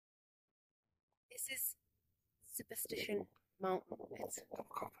is Superstition Mountain.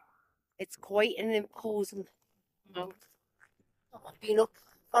 It's quite an imposing mountain. I've been up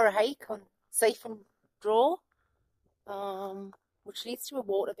for a hike on Siphon Draw, which leads to a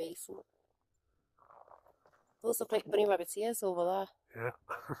water basin. Those look like bunny rabbit's ears over there. Yeah.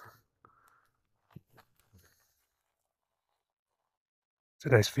 It's a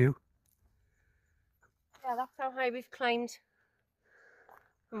nice view. Yeah, that's how high we've climbed.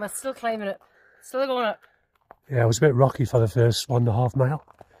 And we're still climbing it. Still going up. Yeah, it was a bit rocky for the first 1.5 mile.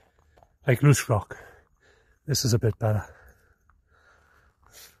 Like loose rock. This is a bit better.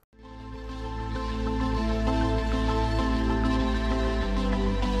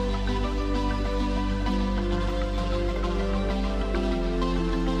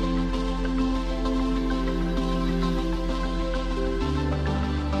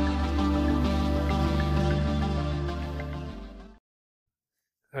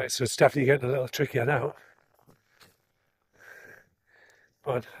 Alright, so it's definitely getting a little trickier now.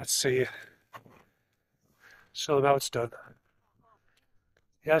 But let's see. Show them how it's done.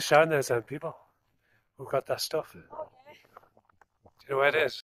 Yeah, Sharon, there's them people who've got that stuff. Oh, yeah. Do you know where it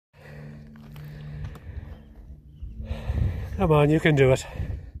is? Come on, you can do it.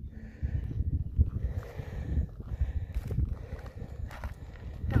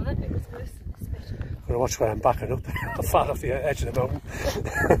 No, that bit was worse than this bit. I'm going to watch where I'm backing up. I'm far off the edge of the mountain.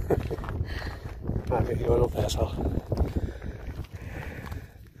 Might be going up there as well.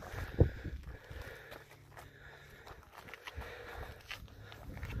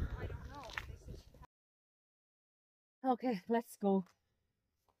 Okay, let's go.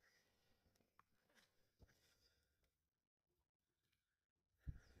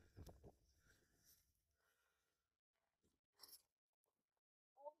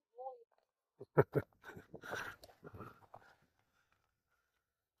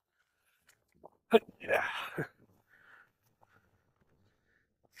 Yeah.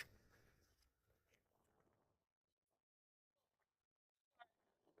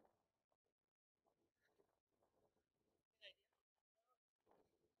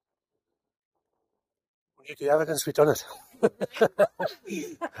 We need the evidence we've done it. I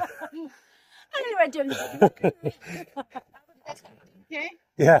knew I'd done it. Okay?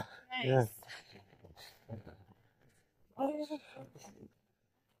 Yeah. Nice. Yeah.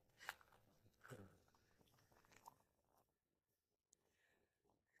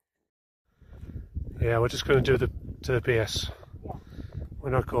 Yeah, we're just going to do to the base. Yeah.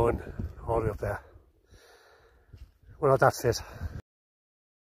 We're not going all the way up there. We're not that fit.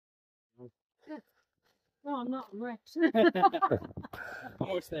 No, I'm not wrecked.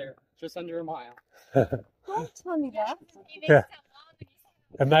 Almost there, just under a mile. Don't tell me that. Yeah.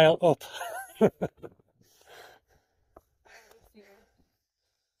 A mile up.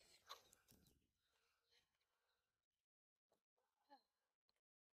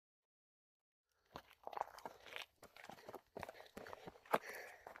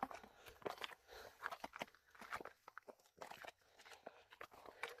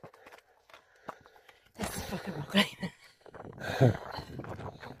 This is fucking rock climbing. You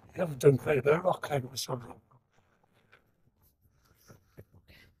haven't done quite a bit of rock climbing or something.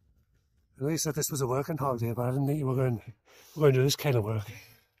 At least that this was a working holiday, but I didn't think you were going to do this kind of work.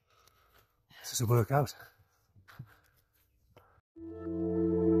 This is a workout.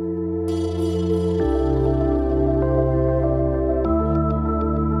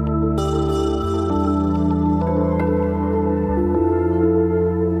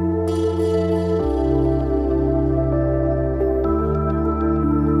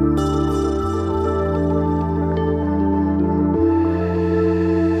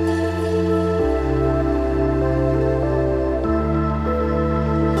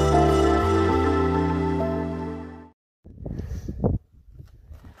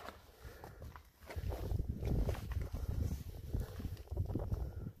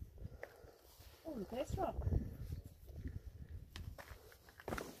 This rock.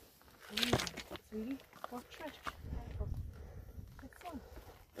 Really? What treasure? This one.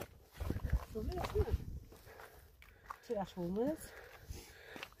 Lovely, isn't it? See that home with us.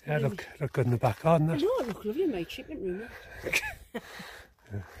 Yeah, look good in the back garden. I know, it look lovely in my treatment room.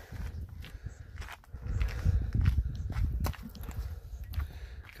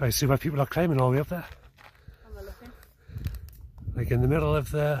 Can you see where people are climbing all the way up there? Am I looking? Like in the middle of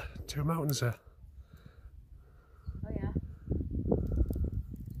the two mountains there. Oh yeah.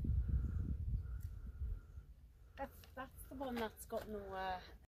 That's the one that's got no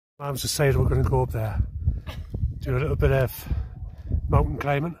Mum's decided we're going to go up there. Do a little bit of mountain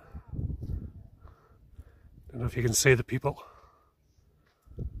climbing. Don't know if you can see the people.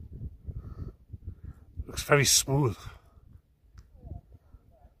 very smooth.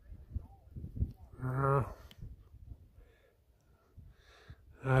 I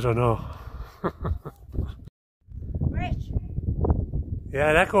don't know. Rich,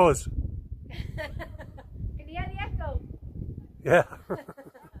 Yeah, it echoes. can you hear the echo? Yeah.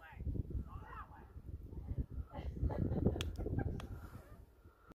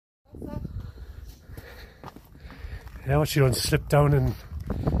 Yeah, what you don't slip down and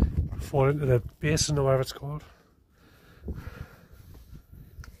fall into the basin or whatever it's called.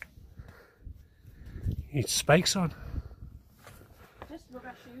 You need spikes on. Just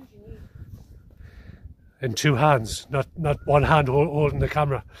rubber shoes you need. In two hands, not one hand holding the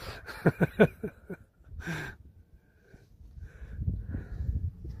camera. Be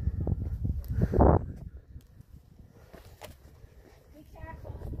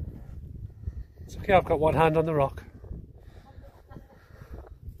careful. It's okay, I've got one hand on the rock.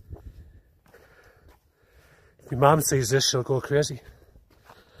 If your mum sees this, she'll go crazy.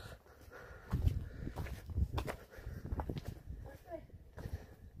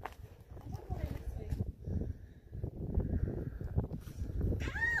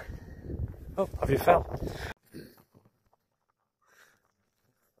 Oh, have you fell?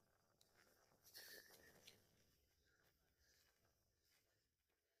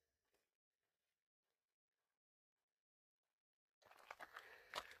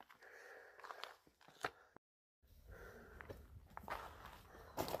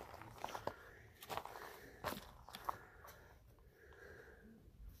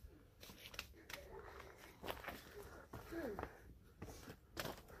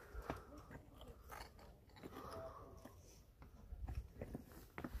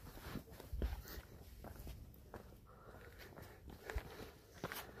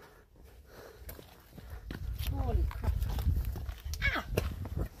 Holy crap.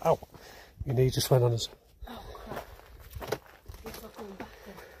 Ow! Your knee just went on us. Oh crap. Guess I'm going back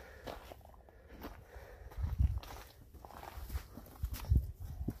then.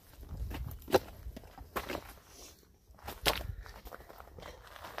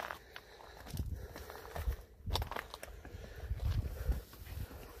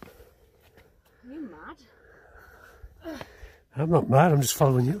 Are you mad? I'm not mad, I'm just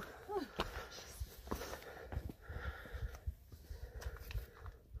following you.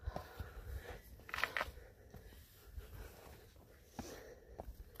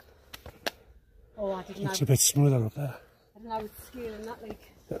 Oh, I didn't It's know. a bit smoother up there. I didn't know I was scaling that like.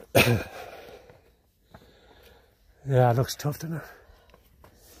 Yeah, it looks tough, doesn't it?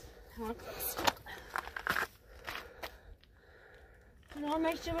 Hang on. You know, I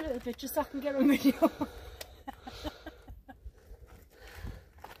might do a little bit just so I can get a video.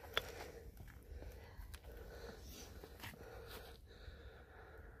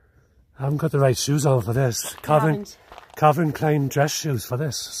 I haven't got the right shoes on for this. Calvin Klein dress shoes for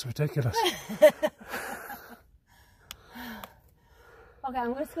this. It's ridiculous. Okay,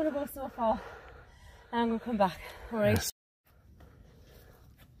 I'm just going to go so far and I'm going to come back. Alright. Yes.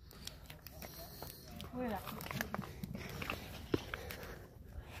 Where are you?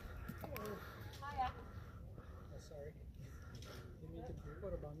 Sorry. You need to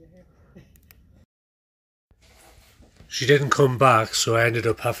put it on your hair. She didn't come back, so I ended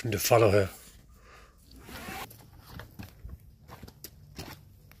up having to follow her.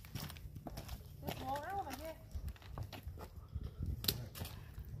 There's water over here.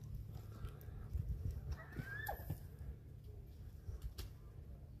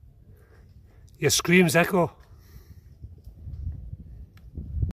 Your screams echo.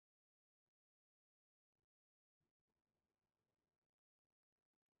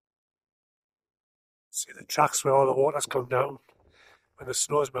 See the tracks where all the water's come down when the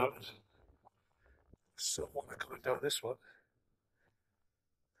snow's melted. So water coming down this one.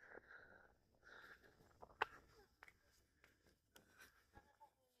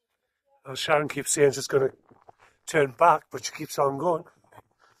 Well, Sharon keeps saying she's going to turn back, but she keeps on going.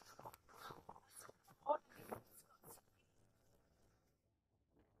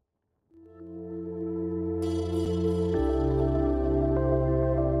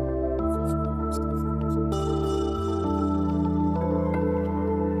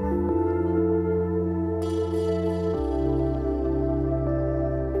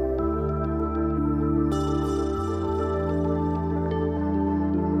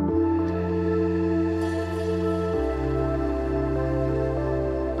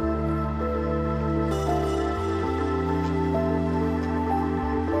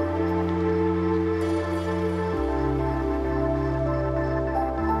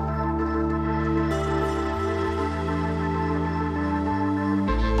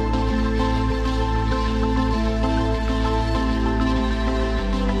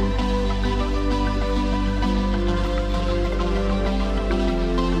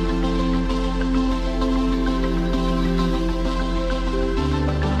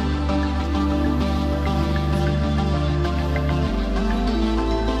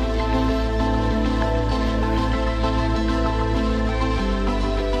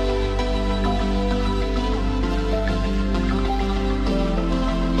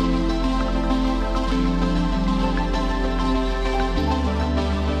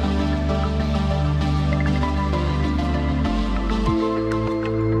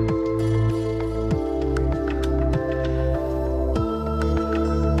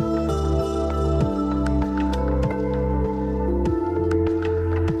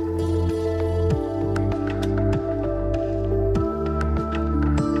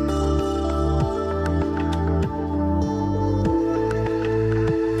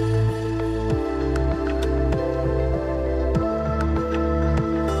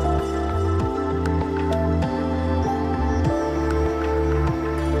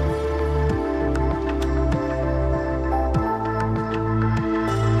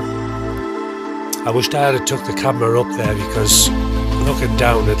 I wished I had took the camera up there because looking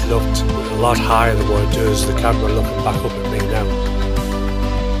down it looked a lot higher than what it does. The camera looking back up at me now.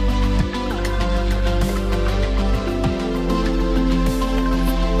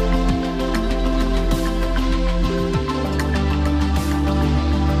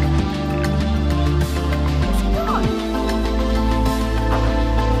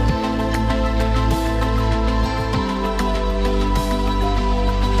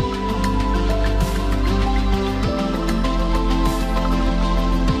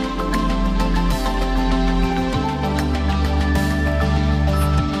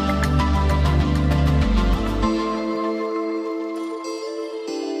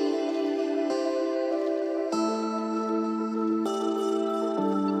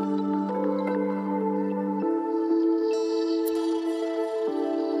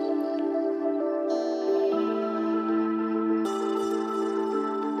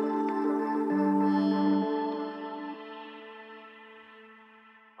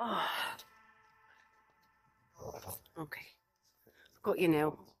 Oh. Okay, I've got you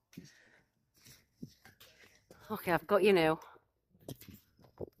now. Okay, I've got you now.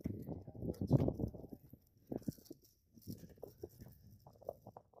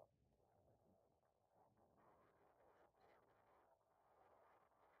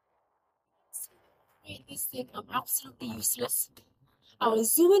 This thing, I'm absolutely useless. I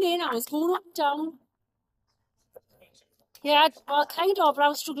was zooming in, I was going up and down. Yeah, well, kind of, but I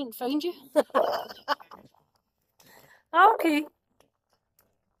was struggling to find you. Okay.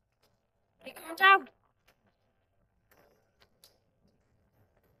 You going down?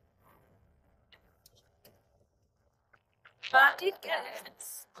 But I did get it.